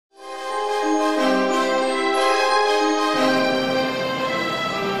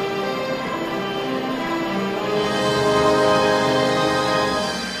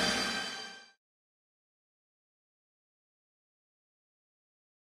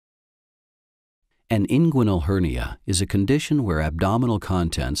An inguinal hernia is a condition where abdominal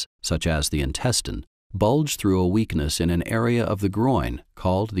contents, such as the intestine, bulge through a weakness in an area of the groin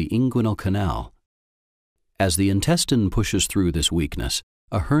called the inguinal canal. As the intestine pushes through this weakness,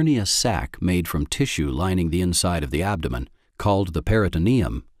 a hernia sac made from tissue lining the inside of the abdomen, called the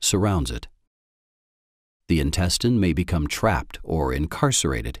peritoneum, surrounds it. The intestine may become trapped or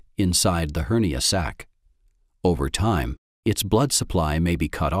incarcerated inside the hernia sac. Over time, its blood supply may be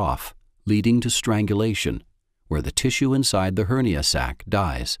cut off, leading to strangulation, where the tissue inside the hernia sac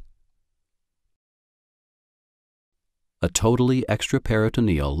dies. A totally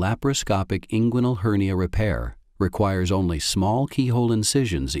extraperitoneal laparoscopic inguinal hernia repair requires only small keyhole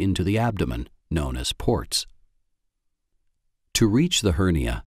incisions into the abdomen, known as ports. To reach the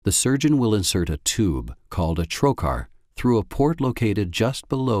hernia, the surgeon will insert a tube called a trocar through a port located just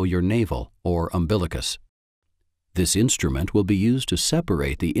below your navel or umbilicus. This instrument will be used to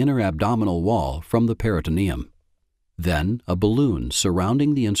separate the inner abdominal wall from the peritoneum. Then, a balloon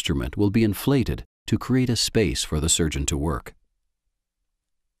surrounding the instrument will be inflated to create a space for the surgeon to work.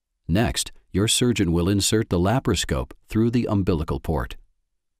 Next, your surgeon will insert the laparoscope through the umbilical port.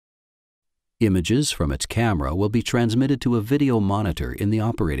 Images from its camera will be transmitted to a video monitor in the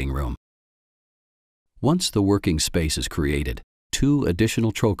operating room. Once the working space is created, 2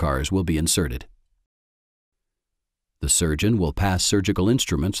 additional trocars will be inserted. The surgeon will pass surgical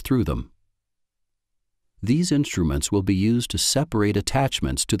instruments through them. These instruments will be used to separate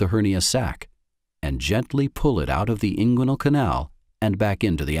attachments to the hernia sac and gently pull it out of the inguinal canal and back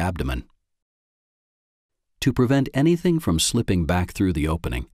into the abdomen. To prevent anything from slipping back through the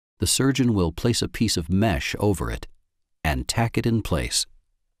opening, the surgeon will place a piece of mesh over it and tack it in place.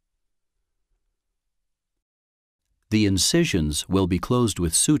 The incisions will be closed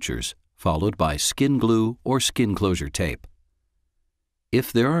with sutures, followed by skin glue or skin closure tape.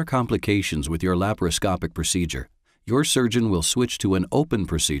 If there are complications with your laparoscopic procedure, your surgeon will switch to an open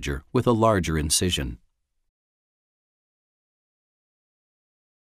procedure with a larger incision.